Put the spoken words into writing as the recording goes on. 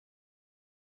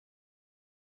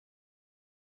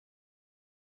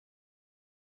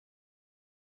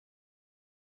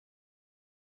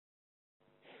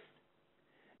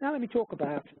Now let me talk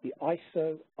about the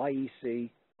ISO,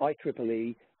 IEC,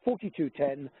 IEEE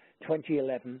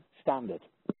 4210-2011 standard.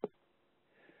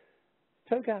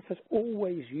 TOGAF has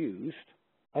always used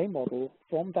a model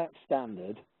from that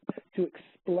standard to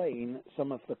explain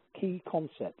some of the key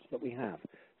concepts that we have,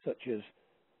 such as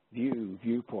view,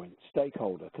 viewpoint,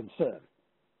 stakeholder, concern.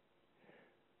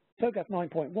 TOGAF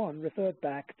 9.1 referred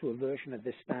back to a version of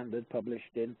this standard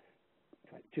published in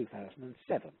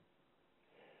 2007.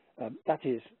 That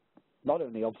is not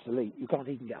only obsolete, you can't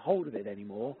even get hold of it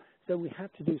anymore, so we had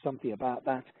to do something about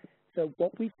that. So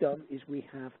what we've done is we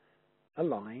have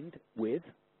aligned with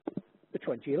the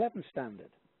 2011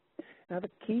 standard. Now the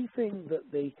key thing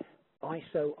that the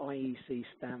ISO IEC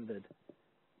standard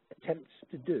attempts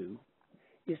to do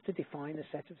is to define a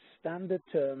set of standard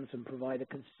terms and provide a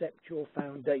conceptual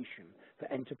foundation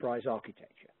for enterprise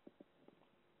architecture.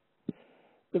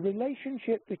 The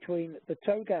relationship between the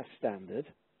TOGAF standard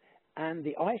and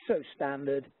the ISO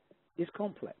standard is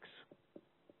complex.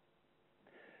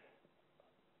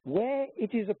 Where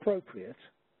it is appropriate,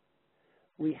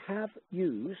 we have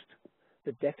used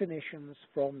the definitions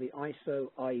from the ISO,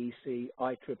 IEC,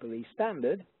 IEEE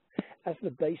standard as the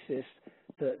basis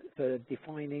for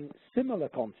defining similar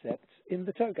concepts in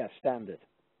the TOGAF standard.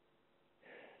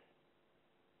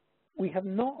 We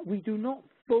do not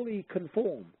fully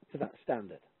conform to that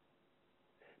standard.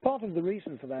 Part of the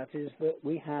reason for that is that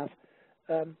we have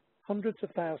hundreds of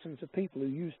thousands of people who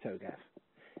use TOGAF.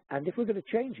 And if we're going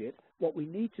to change it, what we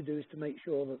need to do is to make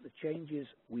sure that the changes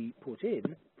we put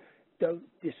in don't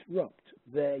disrupt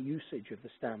their usage of the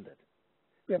standard.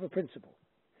 We have a principle: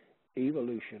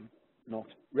 evolution, not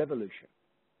revolution.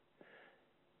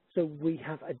 So we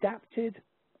have adapted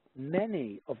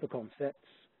many of the concepts,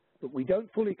 but we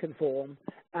don't fully conform,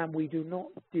 and we do not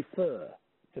defer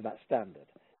to that standard.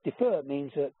 Defer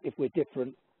means that if we're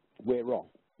different, we're wrong.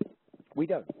 We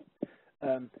don't.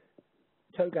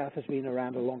 TOGAF has been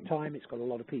around a long time. It's got a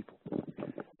lot of people.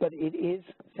 But it is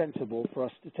sensible for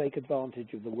us to take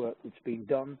advantage of the work that's been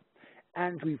done,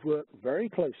 and we've worked very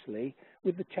closely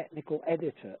with the technical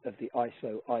editor of the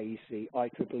ISO, IEC,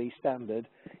 IEEE standard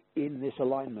in this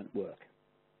alignment work.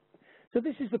 So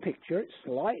this is the picture. It's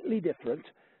slightly different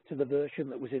to the version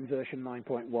that was in version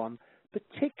 9.1,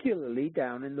 particularly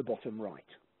down in the bottom right.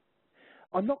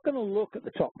 I'm not going to look at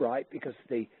the top right because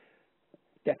the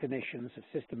definitions of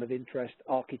system of interest,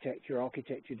 architecture,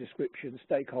 architecture description,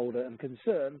 stakeholder and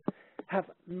concern have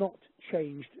not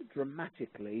changed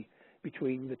dramatically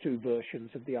between the two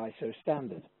versions of the ISO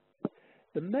standard.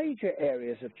 The major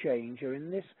areas of change are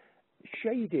in this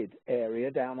shaded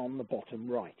area down on the bottom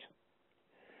right.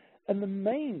 And the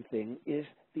main thing is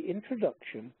the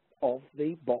introduction of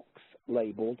the box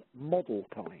labeled model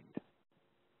kind.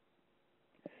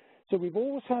 So we've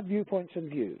always had viewpoints and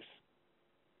views.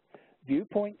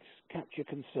 Viewpoints capture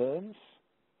concerns.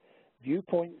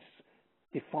 Viewpoints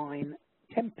define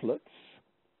templates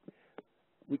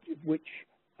which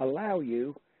allow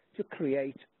you to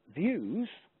create views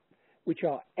which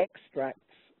are extracts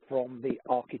from the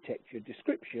architecture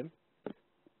description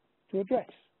to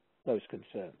address those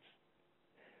concerns.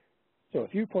 So a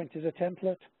viewpoint is a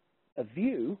template. A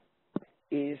view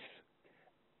is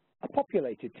a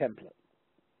populated template.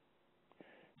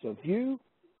 So a view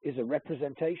is a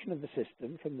representation of the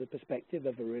system from the perspective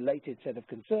of a related set of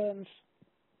concerns,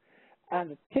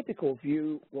 and a typical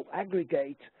view will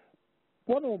aggregate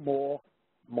one or more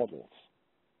models.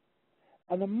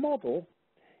 And a model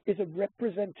is a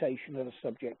representation of a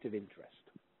subject of interest.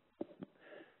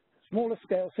 Smaller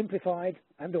scale, simplified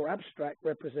and or abstract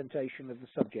representation of the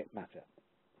subject matter.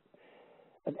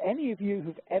 And any of you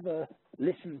who've ever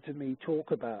listened to me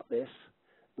talk about this,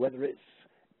 whether it's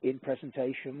in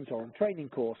presentations or on training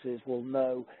courses, will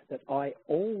know that I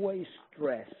always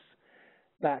stress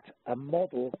that a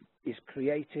model is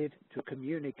created to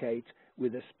communicate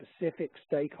with a specific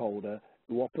stakeholder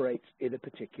who operates in a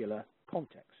particular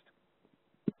context.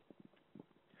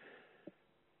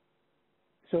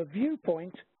 So a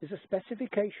viewpoint is a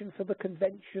specification for the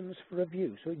conventions for a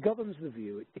view. So it governs the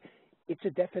view. It's a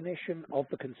definition of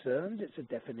the concerns. It's a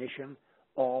definition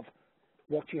of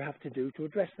what you have to do to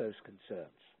address those concerns.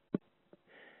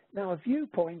 Now, a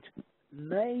viewpoint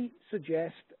may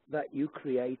suggest that you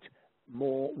create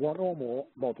one or more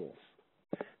models.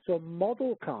 So a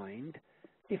model kind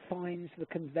defines the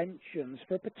conventions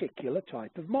for a particular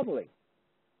type of modeling.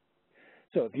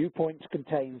 So a viewpoint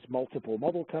contains multiple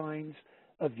model kinds.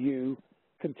 A view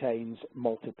contains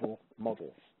multiple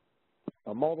models.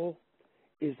 A model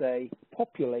is a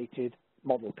populated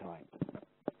model kind.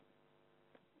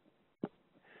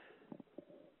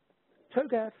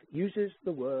 TOGAF uses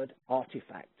the word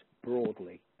artifact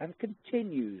broadly and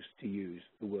continues to use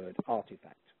the word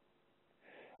artifact.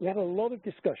 We had a lot of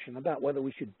discussion about whether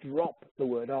we should drop the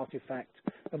word artifact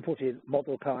and put in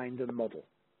model kind and model.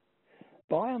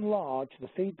 By and large, the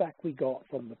feedback we got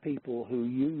from the people who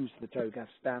use the TOGAF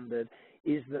standard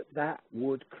is that that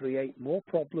would create more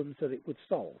problems than it would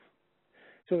solve.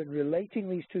 So in relating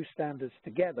these two standards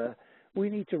together, we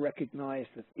need to recognize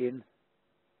that in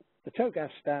the TOGAF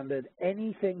standard,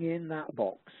 anything in that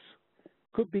box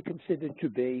could be considered to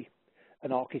be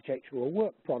an architectural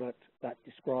work product that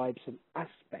describes an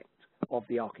aspect of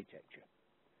the architecture.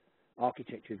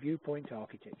 Architecture viewpoint,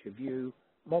 architecture view,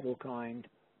 model kind,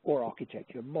 or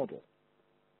architecture model.